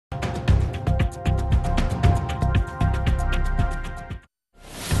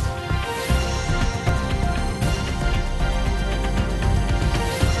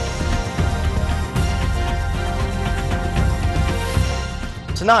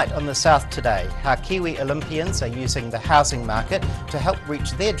Tonight on the South Today, how Kiwi Olympians are using the housing market to help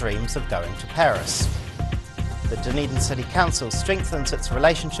reach their dreams of going to Paris. The Dunedin City Council strengthens its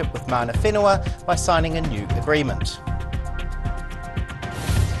relationship with Mana Whenua by signing a new agreement.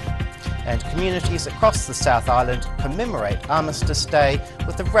 And communities across the South Island commemorate Armistice Day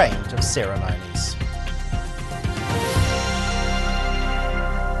with a range of ceremonies.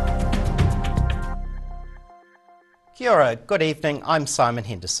 Kia ora, good evening, I'm Simon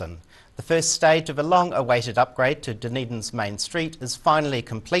Henderson. The first stage of a long-awaited upgrade to Dunedin's main street is finally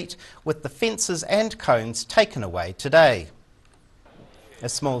complete, with the fences and cones taken away today. A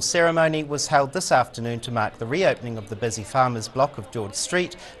small ceremony was held this afternoon to mark the reopening of the busy farmers block of George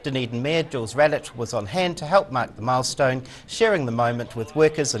Street. Dunedin Mayor Jules Radic was on hand to help mark the milestone, sharing the moment with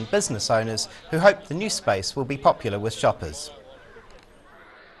workers and business owners who hope the new space will be popular with shoppers.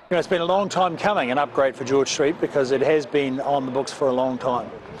 You know, it's been a long time coming, an upgrade for George Street, because it has been on the books for a long time.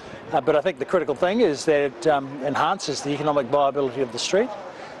 But I think the critical thing is that it enhances the economic viability of the street,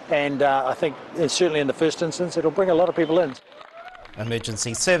 and I think certainly in the first instance it'll bring a lot of people in.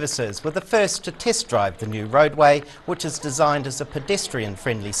 Emergency services were the first to test drive the new roadway, which is designed as a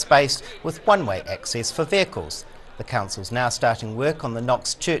pedestrian-friendly space with one-way access for vehicles. The council's now starting work on the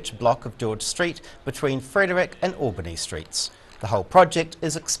Knox Church block of George Street between Frederick and Albany Streets. The whole project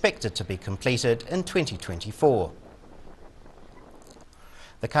is expected to be completed in 2024.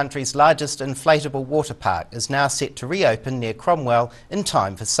 The country's largest inflatable water park is now set to reopen near Cromwell in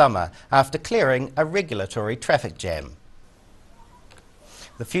time for summer after clearing a regulatory traffic jam.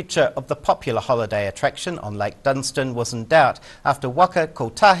 The future of the popular holiday attraction on Lake Dunstan was in doubt after Waka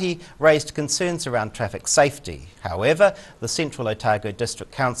Kotahi raised concerns around traffic safety. However, the Central Otago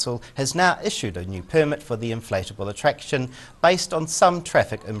District Council has now issued a new permit for the inflatable attraction based on some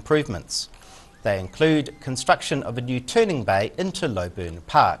traffic improvements. They include construction of a new turning bay into Loburn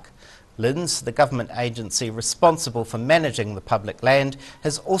Park. LINZ, the government agency responsible for managing the public land,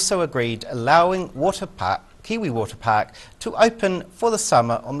 has also agreed allowing Kiwi Water Park to open for the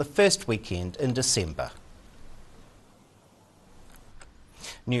summer on the first weekend in December.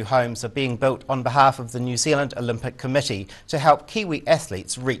 New homes are being built on behalf of the New Zealand Olympic Committee to help Kiwi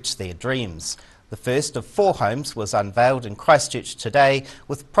athletes reach their dreams. The first of 4 homes was unveiled in Christchurch today,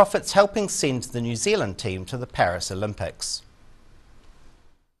 with profits helping send the New Zealand team to the Paris Olympics.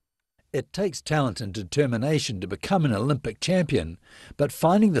 It takes talent and determination to become an Olympic champion, but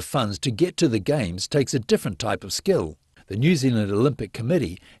finding the funds to get to the Games takes a different type of skill. The New Zealand Olympic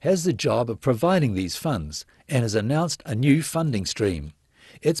Committee has the job of providing these funds and has announced a new funding stream.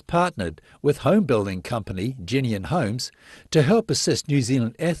 It's partnered with home building company Jenny Homes to help assist New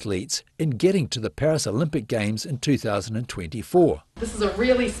Zealand athletes in getting to the Paris Olympic Games in 2024. This is a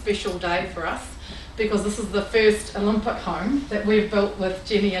really special day for us, because this is the first Olympic home that we've built with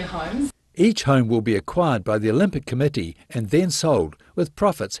Jenny Homes. Each home will be acquired by the Olympic Committee and then sold, with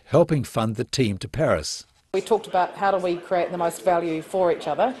profits helping fund the team to Paris. We talked about how do we create the most value for each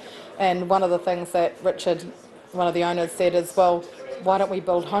other, and one of the things that Richard, one of the owners, said is, well, why don't we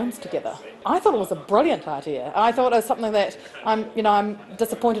build homes together? I thought it was a brilliant idea. I thought it was something that I'm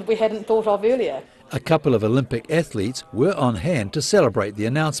disappointed we hadn't thought of earlier. A couple of Olympic athletes were on hand to celebrate the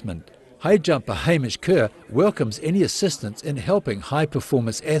announcement. High jumper Hamish Kerr welcomes any assistance in helping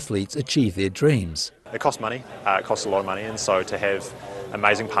high-performance athletes achieve their dreams. It costs money, it costs a lot of money, and so to have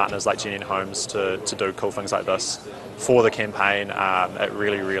amazing partners like Jenny Homes to do cool things like this for the campaign, it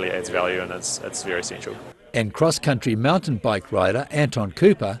really adds value, and it's very essential. And cross-country mountain bike rider Anton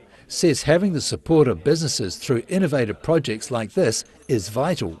Cooper says having the support of businesses through innovative projects like this is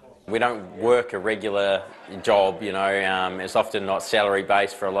vital. We don't work a regular job, you know, it's often not salary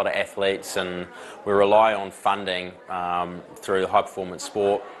based for a lot of athletes, and we rely on funding through high performance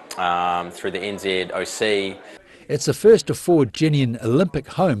sport, through the NZOC. It's the first of 4 genuine Olympic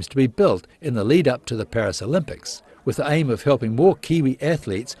homes to be built in the lead up to the Paris Olympics, with the aim of helping more Kiwi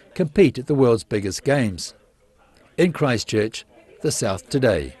athletes compete at the world's biggest games. In Christchurch, the South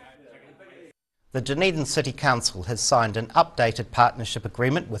Today. The Dunedin City Council has signed an updated partnership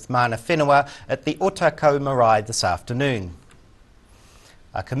agreement with Mana Whenua at the Otakau Marae this afternoon.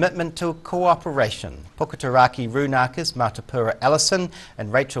 A commitment to cooperation. Puketeraki Rūnakas Matapura Ellison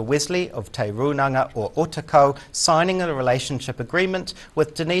and Rachel Wesley of Te Runanga or Otakau signing a relationship agreement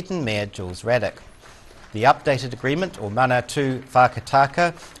with Dunedin Mayor Jules Radic. The updated agreement, or Mana Tu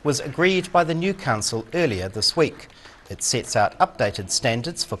Whakataka, was agreed by the new council earlier this week. It sets out updated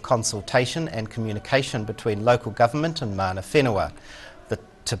standards for consultation and communication between local government and Mana Whenua. The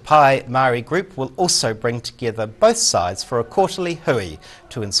Te Pai Māori group will also bring together both sides for a quarterly hui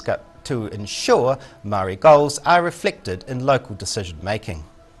to to ensure Māori goals are reflected in local decision making.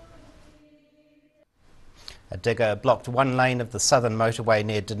 A digger blocked one lane of the southern motorway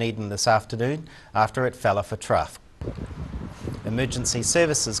near Dunedin this afternoon after it fell off a trough. Emergency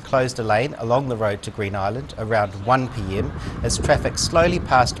services closed a lane along the road to Green Island around 1 p.m. as traffic slowly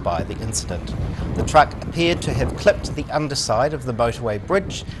passed by the incident. The truck appeared to have clipped the underside of the motorway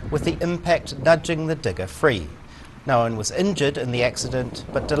bridge, with the impact nudging the digger free. No one was injured in the accident,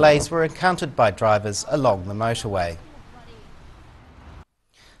 but delays were encountered by drivers along the motorway.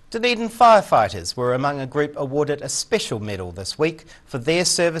 Dunedin firefighters were among a group awarded a special medal this week for their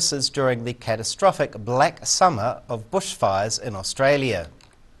services during the catastrophic Black Summer of bushfires in Australia.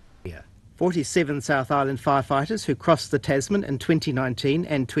 47 South Island firefighters who crossed the Tasman in 2019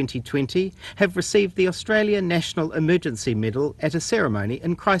 and 2020 have received the Australian National Emergency Medal at a ceremony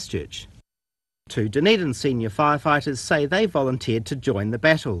in Christchurch. 2 Dunedin senior firefighters say they volunteered to join the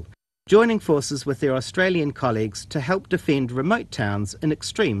battle, joining forces with their Australian colleagues to help defend remote towns in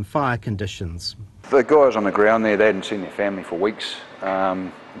extreme fire conditions. The guys on the ground there, they hadn't seen their family for weeks.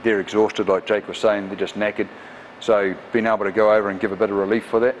 They're exhausted, like Jake was saying, they're just knackered. So being able to go over and give a bit of relief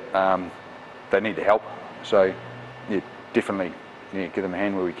for that, they need the help. So yeah, definitely give them a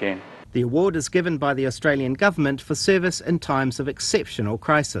hand where we can. The award is given by the Australian government for service in times of exceptional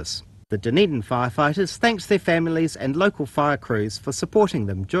crisis. The Dunedin firefighters thanked their families and local fire crews for supporting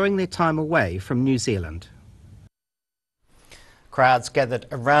them during their time away from New Zealand. Crowds gathered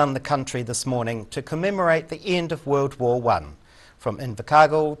around the country this morning to commemorate the end of World War I. From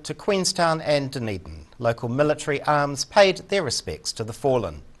Invercargill to Queenstown and Dunedin, local military arms paid their respects to the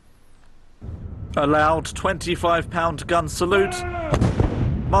fallen. A loud £25 gun salute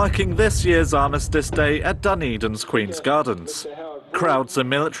marking this year's Armistice Day at Dunedin's Queen's Gardens. Crowds of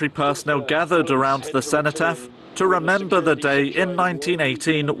military personnel gathered around the cenotaph to remember the day in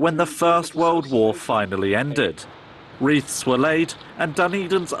 1918 when the First World War finally ended. Wreaths were laid and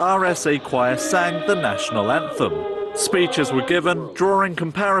Dunedin's RSA choir sang the national anthem. Speeches were given, drawing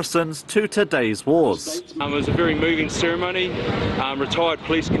comparisons to today's wars. It was a very moving ceremony. Retired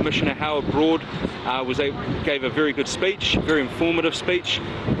Police Commissioner Howard Broad gave a very good speech, very informative speech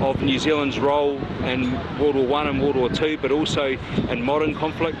of New Zealand's role in World War I and World War II, but also in modern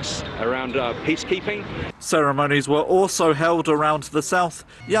conflicts around peacekeeping. Ceremonies were also held around the south,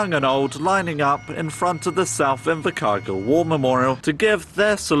 young and old lining up in front of the South Invercargill War Memorial to give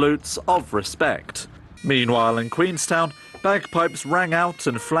their salutes of respect. Meanwhile in Queenstown, bagpipes rang out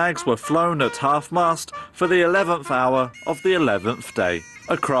and flags were flown at half-mast for the 11th hour of the 11th day.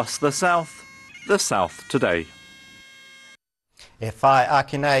 Across the South today. E whai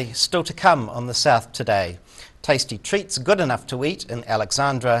Akine still to come on the South today. Tasty treats good enough to eat in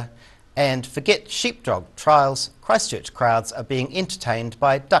Alexandra. And forget sheepdog trials, Christchurch crowds are being entertained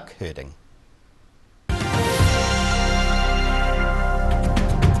by duck herding.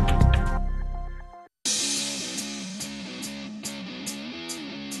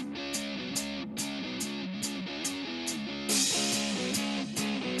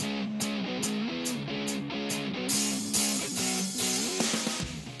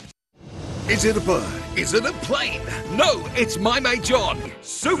 Is it a bird? Is it a plane? No, it's my mate John.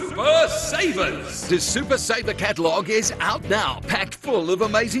 Super Savers! The Super Saver catalogue is out now, packed full of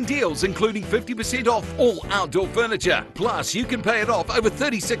amazing deals, including 50% off all outdoor furniture. Plus, you can pay it off over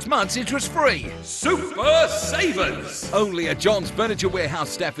 36 months interest-free. Super Savers! Only at John's Furniture Warehouse,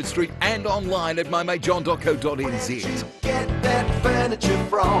 Stafford Street, and online at mymatejohn.co.nz. Get that furniture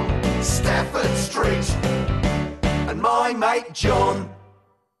from Stafford Street and my mate John.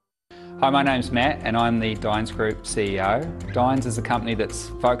 Hi, my name's Matt and I'm the Dines Group CEO. Dines is a company that's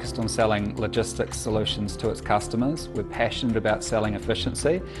focused on selling logistics solutions to its customers. We're passionate about selling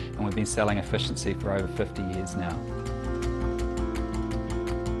efficiency and we've been selling efficiency for over 50 years now.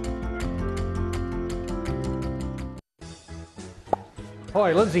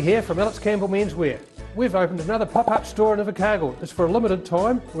 Hi, Lindsay here from Alex Campbell Menswear. We've opened another pop-up store in Invercargill. It's for a limited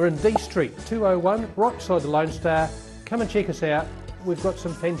time. We're in D Street, 201, right beside the Lone Star. Come and check us out. We've got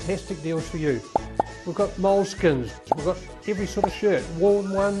some fantastic deals for you. We've got moleskins, we've got every sort of shirt,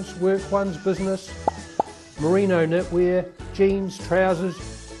 worn ones, work ones, business, merino knitwear, jeans, trousers,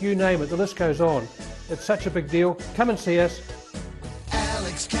 you name it, the list goes on. It's such a big deal. Come and see us.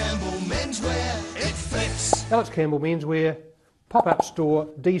 Alex Campbell Menswear, it fits. Alex Campbell Menswear, pop-up store,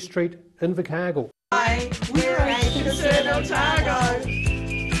 D Street, Invercargill. Hi, we're H Concern Otago.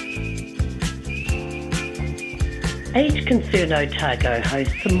 H Concern Otago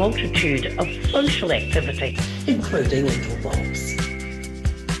hosts a multitude of social activities, including interwalks.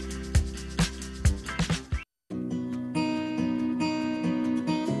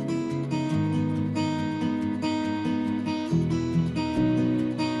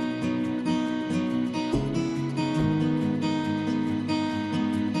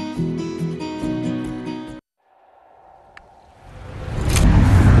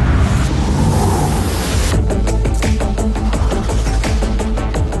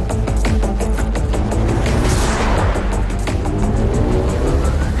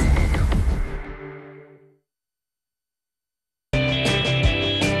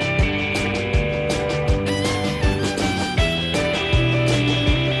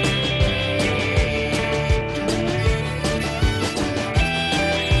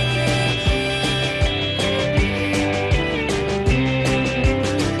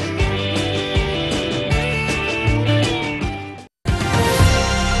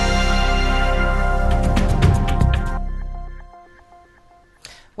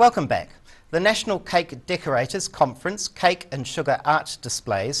 Welcome back. The National Cake Decorators Conference Cake and Sugar Art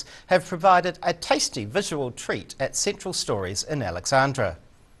Displays have provided a tasty visual treat at Central Stories in Alexandra.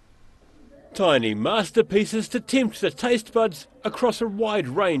 Tiny masterpieces to tempt the taste buds across a wide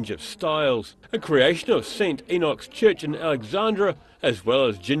range of styles. A creation of St Enoch's Church in Alexandra, as well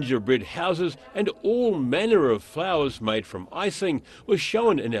as gingerbread houses and all manner of flowers made from icing, was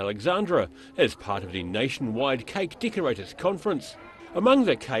shown in Alexandra as part of the nationwide Cake Decorators Conference. Among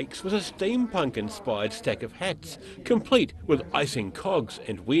the cakes was a steampunk-inspired stack of hats, complete with icing cogs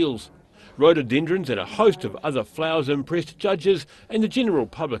and wheels. Rhododendrons and a host of other flowers impressed judges and the general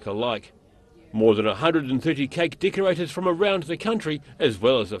public alike. More than 130 cake decorators from around the country, as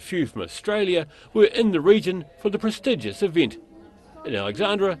well as a few from Australia, were in the region for the prestigious event. In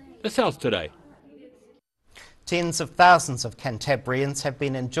Alexandra, the South Today. Tens of thousands of Cantabrians have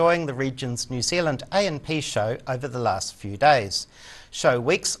been enjoying the region's New Zealand A&P show over the last few days. Show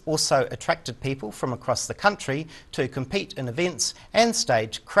weeks also attracted people from across the country to compete in events and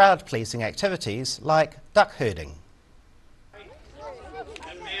stage crowd-pleasing activities like duck herding.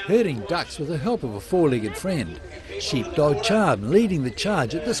 Herding ducks with the help of a four-legged friend. Sheepdog Charm leading the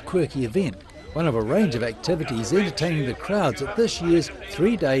charge at this quirky event, one of a range of activities entertaining the crowds at this year's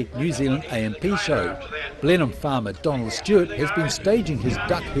three-day New Zealand A&P show. Blenheim farmer Donald Stewart has been staging his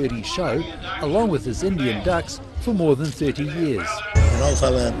duck herding show, along with his Indian ducks, for more than 30 years. An old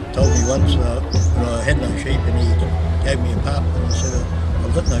fella told me once when I had no sheep, and he gave me a pup, and I said,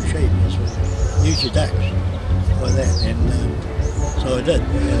 I've got no sheep. I said, use your ducks, like that. And so I did,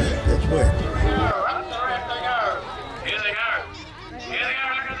 and that's worked.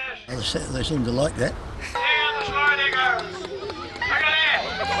 They seem to like that.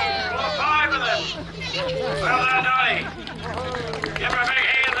 Well done, Donnie. Give her a big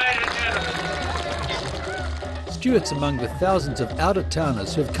hand, ladies and gentlemen. Stewart's among the thousands of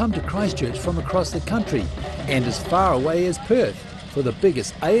out-of-towners who have come to Christchurch from across the country and as far away as Perth for the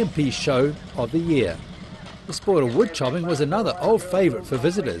biggest A&P show of the year. The sport of wood chopping was another old favourite for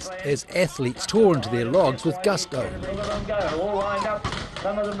visitors as athletes tore into their logs with gusto. All lined up,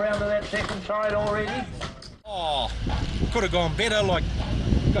 some of them round to that second side already. Oh, could have gone better, like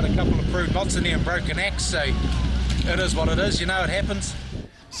got a couple of crude knots in there and broken axe, so it is what it is, you know, it happens.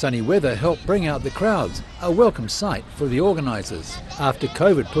 Sunny weather helped bring out the crowds, a welcome sight for the organisers, after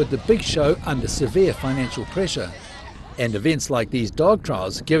COVID put the big show under severe financial pressure. And events like these dog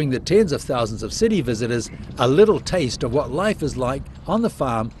trials giving the tens of thousands of city visitors a little taste of what life is like on the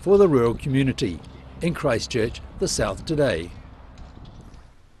farm for the rural community. In Christchurch, the South Today.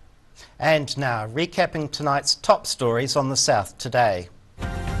 And now, recapping tonight's top stories on the South Today.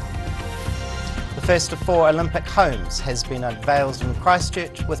 The first of 4 Olympic homes has been unveiled in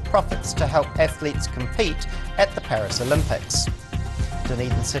Christchurch with profits to help athletes compete at the Paris Olympics.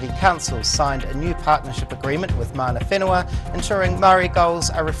 Dunedin City Council signed a new partnership agreement with Mana Whenua, ensuring Maori goals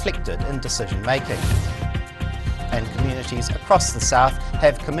are reflected in decision making. And communities across the South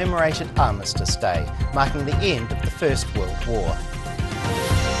have commemorated Armistice Day, marking the end of the First World War.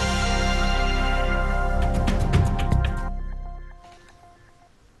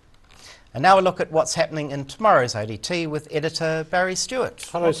 And now a look at what's happening in tomorrow's ODT with editor Barry Stewart.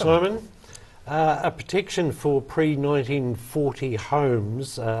 Hello, welcome. Simon. A protection for pre-1940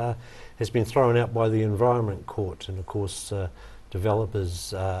 homes has been thrown out by the Environment Court, and of course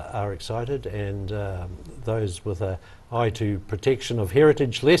developers are excited, and those with an eye to protection of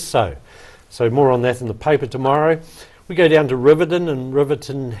heritage less so. So more on that in the paper tomorrow. We go down to Riverton, and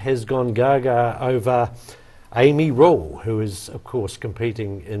Riverton has gone gaga over Amy Rule, who is of course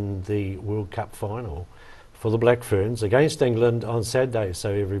competing in the World Cup final for the Black Ferns against England on Saturday, so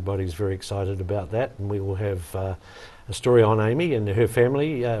everybody's very excited about that, and we will have a story on Amy and her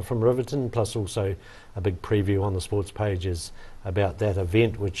family from Riverton, plus also a big preview on the sports pages about that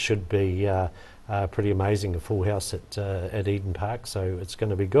event, which should be pretty amazing, a full house at Eden Park, so it's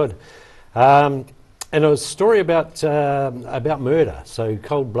going to be good. And a story about murder, so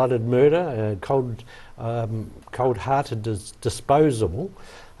cold-blooded murder, cold-hearted disposal.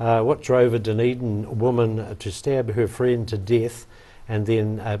 What drove a Dunedin woman to stab her friend to death and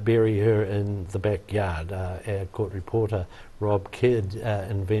then bury her in the backyard? Our court reporter Rob Kidd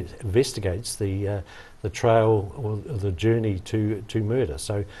investigates the trail or the journey to murder.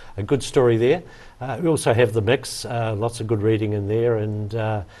 So a good story there. We also have the mix, lots of good reading in there, and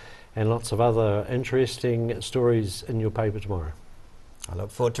lots of other interesting stories in your paper tomorrow. I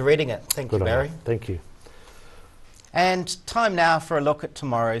look forward to reading it. Thank you, Barry. Thank you. And time now for a look at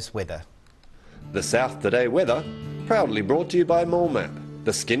tomorrow's weather. The South Today weather, proudly brought to you by MoleMap,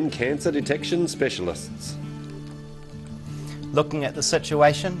 the skin cancer detection specialists. Looking at the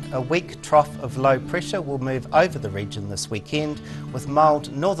situation, a weak trough of low pressure will move over the region this weekend with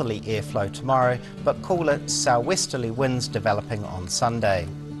mild northerly airflow tomorrow but cooler southwesterly winds developing on Sunday.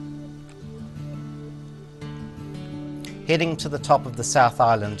 Heading to the top of the South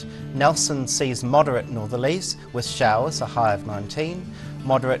Island, Nelson sees moderate northerlies with showers, a high of 19,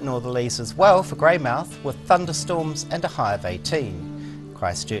 moderate northerlies as well for Greymouth with thunderstorms and a high of 18.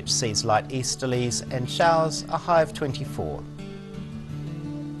 Christchurch sees light easterlies and showers, a high of 24.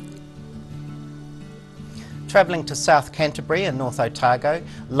 Travelling to South Canterbury and North Otago,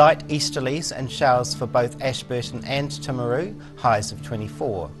 light easterlies and showers for both Ashburton and Timaru, highs of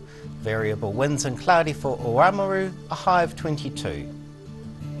 24. Variable winds and cloudy for Oamaru, a high of 22.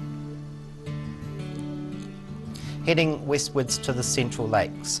 Heading westwards to the Central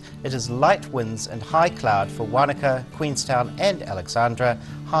Lakes, it is light winds and high cloud for Wanaka, Queenstown and Alexandra,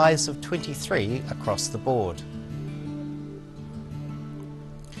 highs of 23 across the board.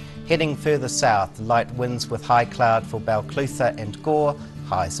 Heading further south, light winds with high cloud for Balclutha and Gore,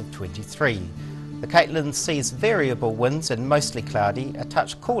 highs of 23. The Caitlin's sees variable winds and mostly cloudy, a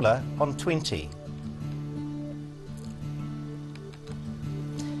touch cooler on 20.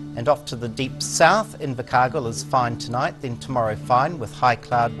 And off to the deep south, Invercargill is fine tonight, then tomorrow fine with high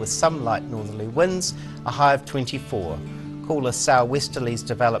cloud with some light northerly winds, a high of 24. Cooler southwesterlies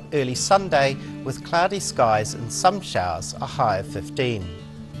develop early Sunday with cloudy skies and some showers, a high of 15.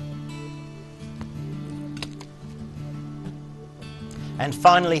 And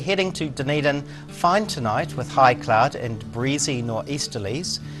finally heading to Dunedin, fine tonight with high cloud and breezy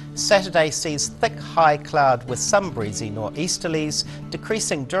nor'easterlies. Saturday sees thick high cloud with some breezy nor'easterlies,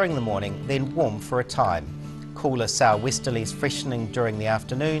 decreasing during the morning, then warm for a time. Cooler southwesterlies freshening during the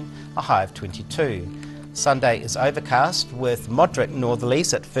afternoon, a high of 22. Sunday is overcast with moderate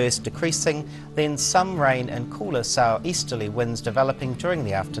northerlies at first decreasing, then some rain and cooler southeasterly winds developing during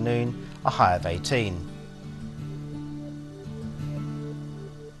the afternoon, a high of 18.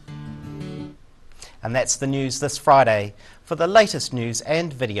 And that's the news this Friday. For the latest news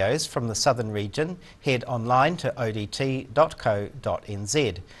and videos from the southern region, head online to odt.co.nz.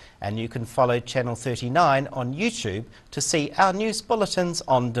 And you can follow Channel 39 on YouTube to see our news bulletins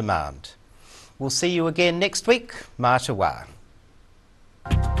on demand. We'll see you again next week. Mā te wā.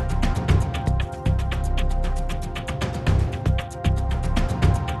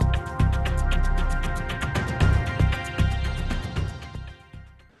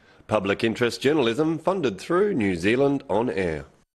 Public interest journalism funded through New Zealand On Air.